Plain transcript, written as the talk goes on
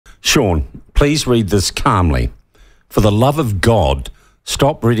Sean, please read this calmly. For the love of God,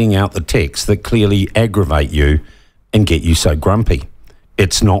 stop reading out the texts that clearly aggravate you and get you so grumpy.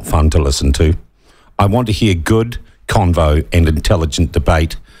 It's not fun to listen to. I want to hear good convo and intelligent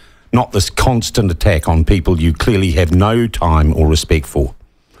debate, not this constant attack on people you clearly have no time or respect for.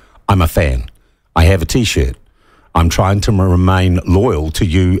 I'm a fan. I have a T-shirt. I'm trying to remain loyal to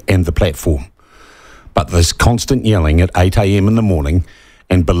you and the platform. But this constant yelling at 8 a.m. in the morning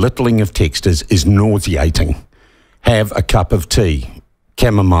and belittling of texters is nauseating. Have a cup of tea,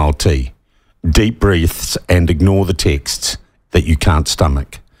 chamomile tea, deep breaths and ignore the texts that you can't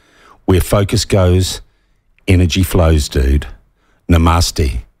stomach. Where focus goes, energy flows, dude.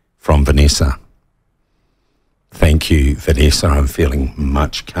 Namaste from Vanessa. Thank you, Vanessa. I'm feeling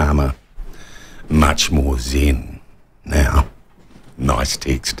much calmer, much more zen now. Nice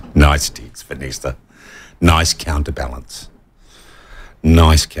text, Vanessa. Nice counterbalance.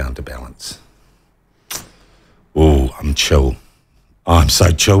 Oh, I'm chill. I'm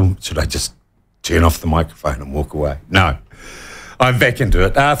so chill. Should I just turn off the microphone and walk away? No, I'm back into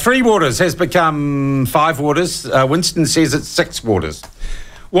it. 3 waters has become 5 waters. Winston says it's 6 waters.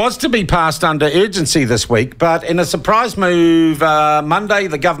 Was to be passed under urgency this week, but in a surprise move, Monday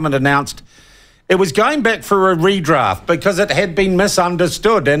the government announced it was going back for a redraft because it had been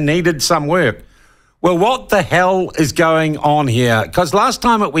misunderstood and needed some work. Well, what the hell is going on here? Because last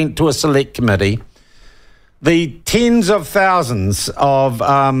time it went to a select committee, the tens of thousands of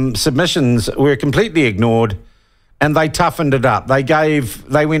submissions were completely ignored and they toughened it up.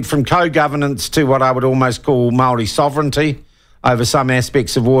 They went from co-governance to what I would almost call Māori sovereignty over some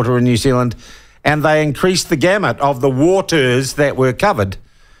aspects of water in New Zealand, and they increased the gamut of the waters that were covered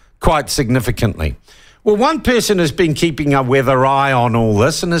quite significantly. Well, one person has been keeping a weather eye on all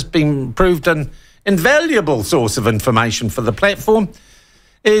this and has been proved an invaluable source of information for the platform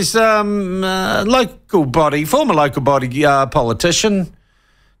is former local body politician,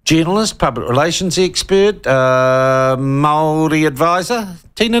 journalist, public relations expert, Māori advisor,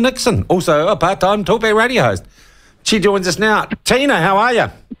 Tina Nixon, also a part-time talkback radio host. She joins us now. Tina, how are you?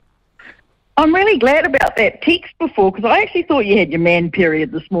 I'm really glad about that text before, because I actually thought you had your man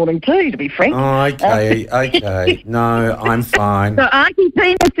period this morning too, to be frank. Oh, okay. No, I'm fine. So Auntie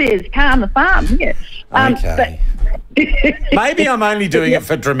Tina says, calm the farm, yeah. Okay. Maybe I'm only doing it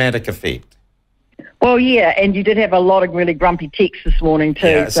for dramatic effect. Well, yeah, and you did have a lot of really grumpy texts this morning too.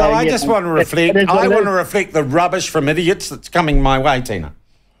 Yeah, so I just want to reflect. I want to reflect the rubbish from idiots that's coming my way, Tina.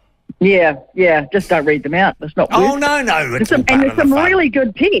 Yeah, just don't read them out. It's not worth Oh, no, it's all part and there's of the some fun. Really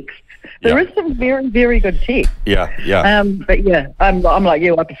good text. There is some very, very good text. Yeah. But yeah, I'm like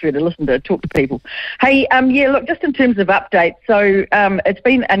you. I prefer to listen to talk to people. Hey, look, just in terms of updates. So it's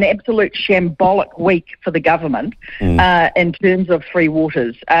been an absolute shambolic week for the government in terms of free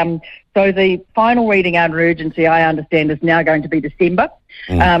waters. So the final reading under urgency, I understand, is now going to be December.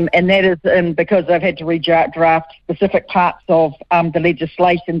 And that is because they've had to redraft specific parts of the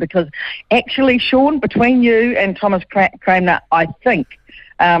legislation because actually, Sean, between you and Thomas Cranmer, I think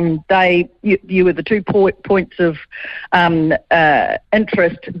you were the 2 points of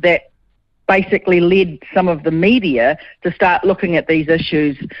interest that basically led some of the media to start looking at these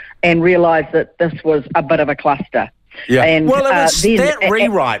issues and realise that this was a bit of a cluster. Yeah. And, well, it was that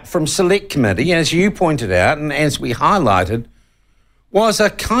rewrite from Select Committee, as you pointed out and as we highlighted, was a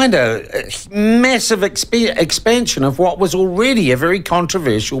kind of massive expansion of what was already a very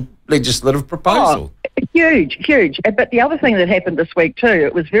controversial legislative proposal. Oh, huge. But the other thing that happened this week too,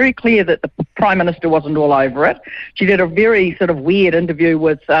 it was very clear that the Prime Minister wasn't all over it. She did a very sort of weird interview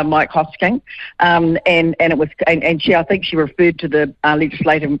with Mike Hosking, and it was, and I think she referred to the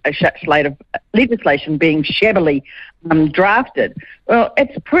legislation being shabbily drafted. Well,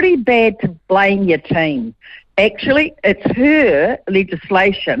 it's pretty bad to blame your team. Actually, it's her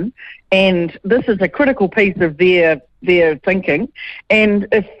legislation, and this is a critical piece of their thinking. And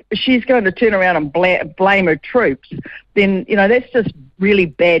if she's going to turn around and blame her troops, then, that's just really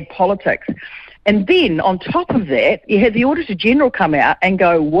bad politics. And then on top of that, you had the Auditor General come out and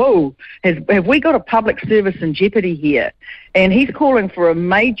go, whoa, have we got a public service in jeopardy here? And he's calling for a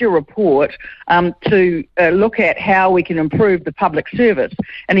major report to look at how we can improve the public service.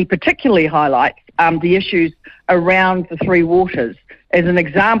 And he particularly highlights the issues around the three waters as an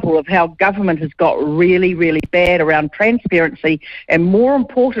example of how government has got really, really bad around transparency and, more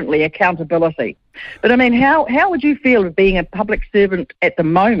importantly, accountability. But, I mean, how would you feel of being a public servant at the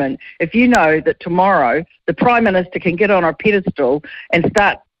moment if you know that tomorrow the Prime Minister can get on a pedestal and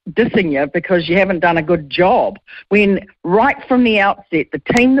start dissing you because you haven't done a good job, when right from the outset, the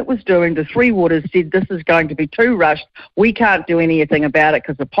team that was doing the Three Waters said this is going to be too rushed. We can't do anything about it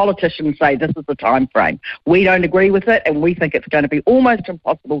because the politicians say this is the time frame. We don't agree with it, and we think it's going to be almost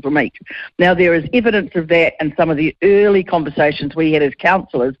impossible to meet. Now, there is evidence of that in some of the early conversations we had as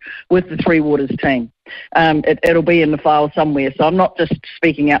councillors with the Three Waters team. It'll be in the file somewhere, so I'm not just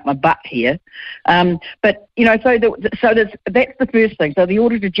speaking out my butt here. But, that's the first thing. So the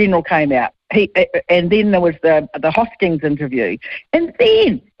Auditor General came out, and then there was the Hoskins interview. And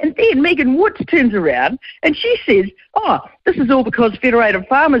then Megan Woods turns around and she says, this is all because Federated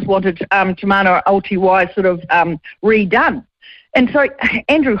Farmers wanted Te Mana Aotearoa sort of redone. And so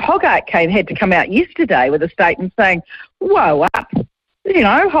Andrew Hogarth had to come out yesterday with a statement saying, whoa up.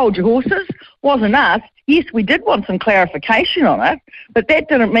 Hold your horses. Wasn't us. Yes, we did want some clarification on it, but that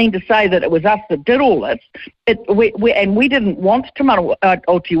didn't mean to say that it was us that did all this. We didn't want Te Mana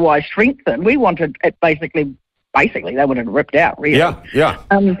Aotearoa strengthened. We wanted it basically they wanted it ripped out, really. Yeah.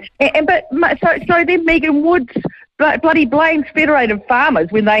 So then Megan Woods bloody blames Federated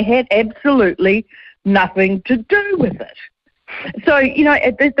Farmers when they had absolutely nothing to do with it. So,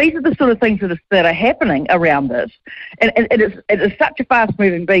 these are the sort of things that are happening around this. And it is such a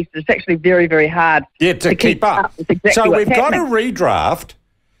fast-moving beast, it's actually very, very hard to keep up. With exactly so we've got happening. a redraft,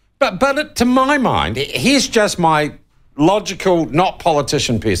 but to my mind, here's just my logical, not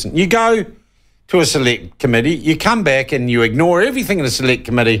politician person. You go to a select committee, you come back and you ignore everything in the select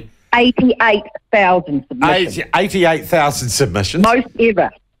committee. 88,000 submissions. 88,000 submissions. Most ever.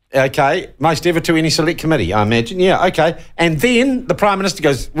 Okay, most ever to any select committee, I imagine. Yeah, okay. And then the Prime Minister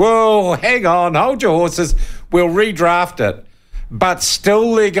goes, whoa, hang on, hold your horses, we'll redraft it. But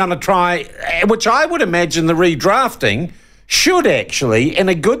still they're going to try, which I would imagine the redrafting should actually, in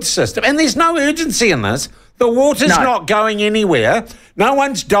a good system, and there's no urgency in this, the water's not going anywhere, no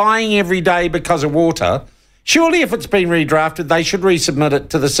one's dying every day because of water. Surely if it's been redrafted, they should resubmit it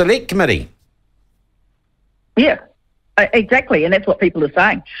to the select committee. Yeah. Exactly, and that's what people are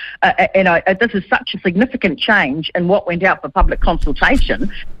saying. This is such a significant change in what went out for public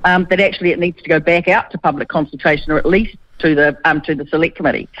consultation that actually it needs to go back out to public consultation, or at least to the select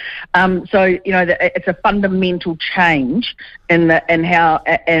committee. It's a fundamental change in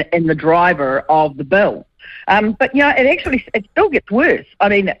the driver of the bill. But it still gets worse. I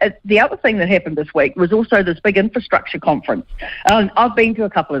mean, the other thing that happened this week was also this big infrastructure conference. I've been to a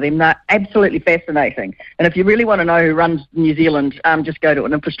couple of them. They're absolutely fascinating. And if you really want to know who runs New Zealand, just go to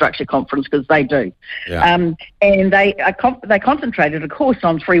an infrastructure conference, because they do. Yeah. And they concentrated, of course,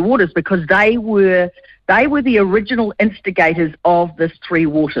 on Three Waters, because they were the original instigators of this Three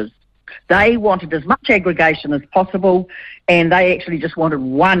Waters. They wanted as much aggregation as possible, and they actually just wanted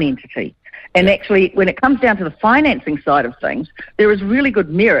one entity. And actually, when it comes down to the financing side of things, there is really good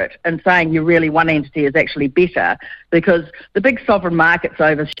merit in saying one entity is actually better, because the big sovereign markets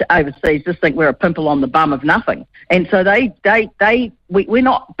overseas just think we're a pimple on the bum of nothing. And so we're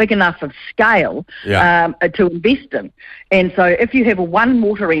not big enough of scale to invest in. And so if you have a one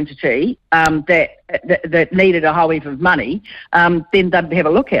water entity that needed a whole heap of money, then they'd have a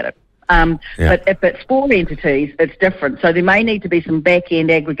look at it. But if it's four entities, it's different. So there may need to be some back-end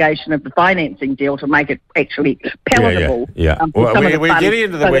aggregation of the financing deal to make it actually palatable. We're getting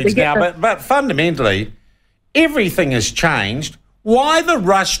into the weeds now, but fundamentally, everything has changed. Why the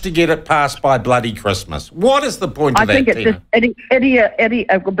rush to get it passed by bloody Christmas? What is the point of that? I think it's just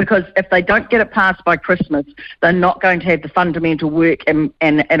because if they don't get it passed by Christmas, they're not going to have the fundamental work, and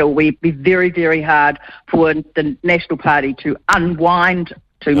it'll be very, very hard for the National Party to unwind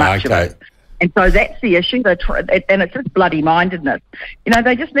too much of it. And so that's the issue. And it's just bloody mindedness.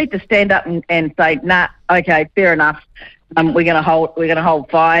 They just need to stand up and say, nah, okay, fair enough. We're going to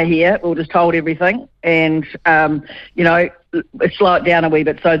hold fire here. We'll just hold everything, and slow it down a wee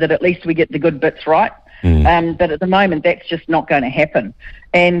bit so that at least we get the good bits right. But at the moment, that's just not going to happen.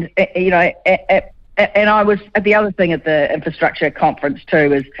 And and I was the other thing at the infrastructure conference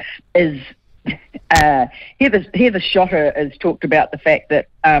too is. Here the shotter has talked about the fact that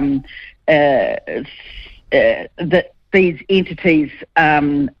that these entities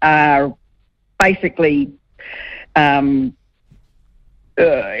are basically here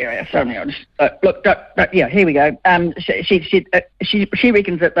we go. She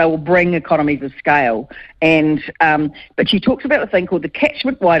reckons that they will bring economies of scale, and but she talks about a thing called the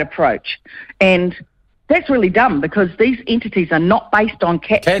catchment-wide approach, and that's really dumb, because these entities are not based on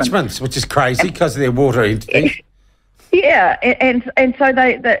catchments, which is crazy because they're water entities. Yeah, and so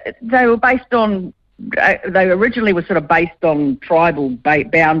they were based on they originally were sort of based on tribal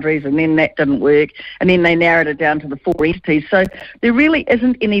boundaries, and then that didn't work, and then they narrowed it down to the 4 entities. So there really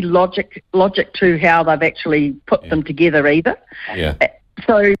isn't any logic to how they've actually put them together either. Yeah.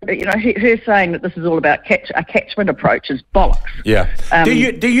 So, her saying that this is all about a catchment approach is bollocks. Yeah. Do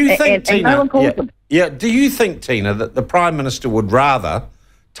you think, Tina? And no one calls them. Yeah. Do you think, Tina, that the Prime Minister would rather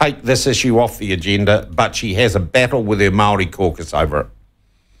take this issue off the agenda, but she has a battle with her Māori caucus over it?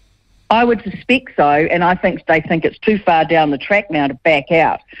 I would suspect so, and I think they think it's too far down the track now to back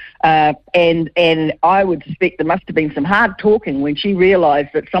out. And I would suspect there must have been some hard talking when she realised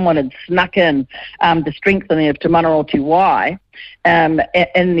that someone had snuck in the strengthening of Te Manarotu Wai in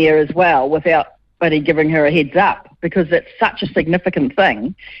there as well, without buddy giving her a heads up, because it's such a significant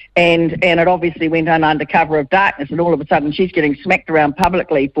thing, and it obviously went on under cover of darkness, and all of a sudden she's getting smacked around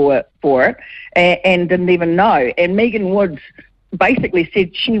publicly for it, and didn't even know. And Megan Woods basically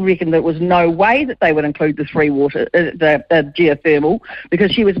said she reckoned there was no way that they would include the the geothermal,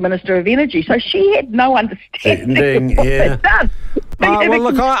 because she was Minister of Energy, so she had no understanding of what it does. Well,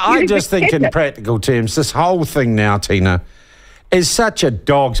 look, I just think in practical terms, this whole thing now, Tina, is such a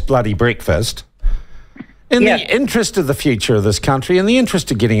dog's bloody breakfast. In the interest of the future of this country, in the interest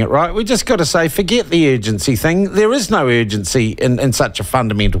of getting it right, we just got to say, forget the urgency thing. There is no urgency in such a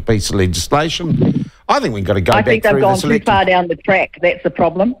fundamental piece of legislation. I think we've got to go back through this. I think they've gone too far down the track. That's the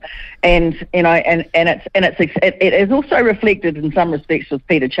problem, and it is also reflected in some respects with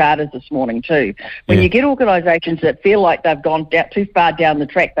Peter Charters this morning too. When you get organisations that feel like they've gone too far down the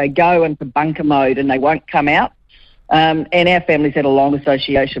track, they go into bunker mode and they won't come out. And our family's had a long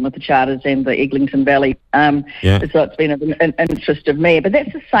association with the Charters and the Eglinton Valley, so it's been an interest of me. But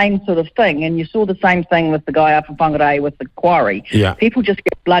that's the same sort of thing, and you saw the same thing with the guy up in Whangarei with the quarry. Yeah. People just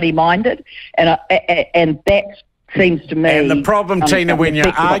get bloody-minded, and that seems to me... And the problem, Tina, when you're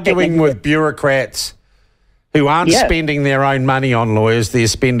arguing with bureaucrats who aren't spending their own money on lawyers, they're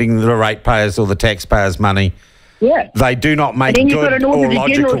spending the ratepayers' or the taxpayers' money, they do not make good or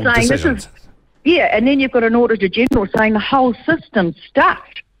logical decisions. And then you've got an Auditor General saying the whole system's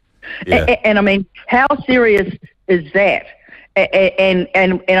stuffed. And I mean, how serious is that? And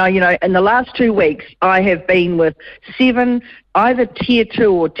in the last 2 weeks, I have been with 7 either Tier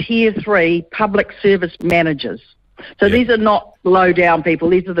 2 or Tier 3 public service managers. So these are not low-down people.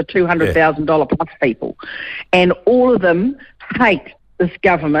 These are the $200,000 plus people. And all of them hate this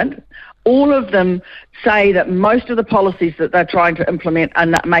government. All of them say that most of the policies that they're trying to implement are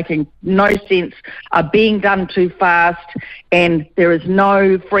not making no sense, are being done too fast, and there is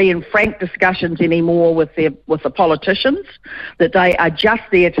no free and frank discussions anymore with the politicians, that they are just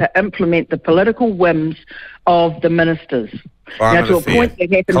there to implement the political whims of the ministers. To a point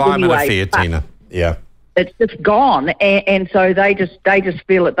that happens anyway. Tina. Yeah. It's just gone, and so they just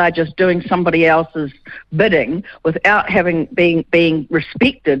feel that they're just doing somebody else's bidding without being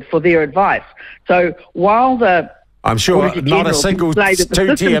respected for their advice. So while I'm sure not a single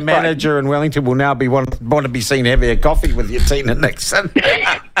two-tier manager in Wellington will now want to be seen having a coffee with you, Tina Nixon.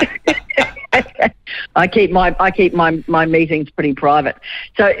 I keep my meetings pretty private.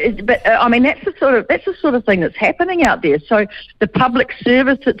 So, I mean, that's the sort of thing that's happening out there. So the public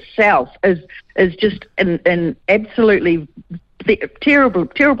service itself is just an absolutely terrible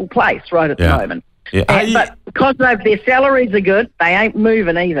place right at the moment. Yeah. But because their salaries are good, they ain't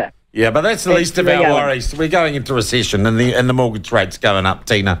moving either. Yeah, but that's the least of our worries. We're going into recession, and the mortgage rate's going up,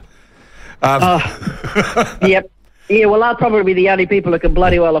 Tina. Yep. Yeah, well, I'll probably be the only people who can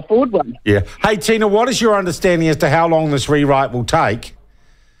bloody well afford one. Yeah. Hey, Tina, what is your understanding as to how long this rewrite will take?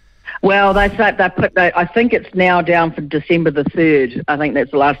 Well, I think it's now down for December the 3rd. I think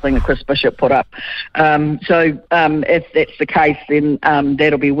that's the last thing that Chris Bishop put up. So if that's the case, then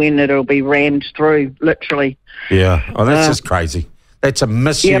that'll be when it'll be rammed through, literally. Yeah. Oh, that's just crazy. That's a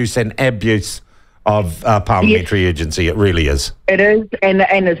misuse and abuse of parliamentary urgency. It really is. It is, and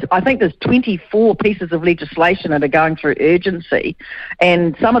I think there's 24 pieces of legislation that are going through urgency,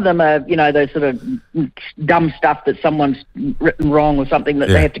 and some of them are, those sort of dumb stuff that someone's written wrong or something that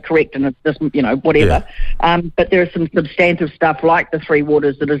they have to correct, and it's just, whatever. Yeah. But there is some substantive stuff like the Three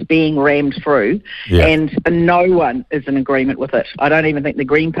Waters that is being rammed through, and no one is in agreement with it. I don't even think the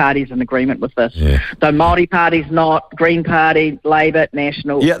Green Party's in agreement with this. Yeah. So Māori Party's not, Green Party, Labour,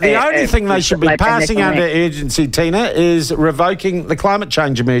 National. Yeah, the only thing they should be passing under urgency, Tina, is revoking the climate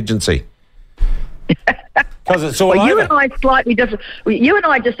change emergency. Because it's all over. You and I slightly different. You and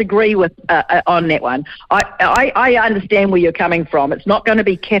I disagree with on that one. I understand where you're coming from. It's not going to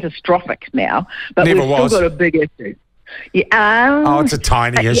be catastrophic now, but we've still got a big issue. Yeah, it's a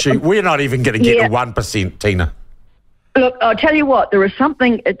tiny issue. We're not even going to get to 1%, Tina. Look, I'll tell you what. There is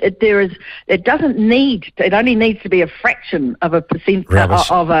something. It doesn't need. It only needs to be a fraction of a percent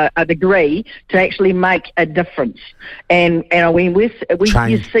of a degree to actually make a difference. And when you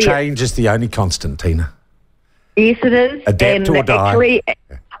see change is the only constant, Tina. Yes, it is. Adapt or die. Actually,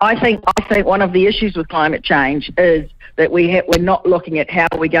 I think one of the issues with climate change is that we're not looking at how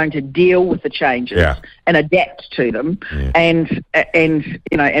we're going to deal with the changes and adapt to them, and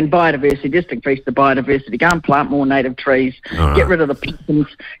biodiversity, just increase the biodiversity, go and plant more native trees, get rid of the pigeons,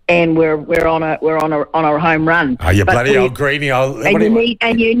 and we're on a home run. Oh, you bloody old greenie! You need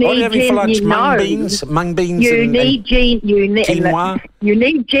mung beans. You need gene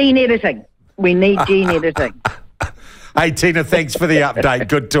editing. We need gene editing. Hey, Tina, thanks for the update.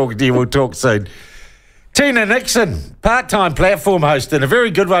 Good talking to you. We'll talk soon. Tina Nixon, part-time platform host, and a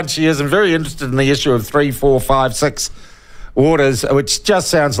very good one she is, and very interested in the issue of 3, 4, 5, 6 waters, which just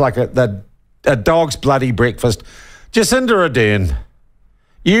sounds like a dog's bloody breakfast. Jacinda Ardern,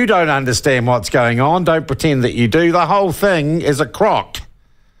 you don't understand what's going on. Don't pretend that you do. The whole thing is a crock.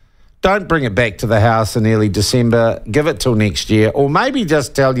 Don't bring it back to the House in early December. Give it till next year, or maybe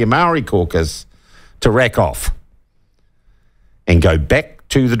just tell your Maori caucus to rack off and go back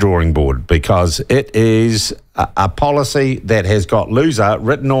to the drawing board, because it is a policy that has got loser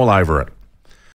written all over it.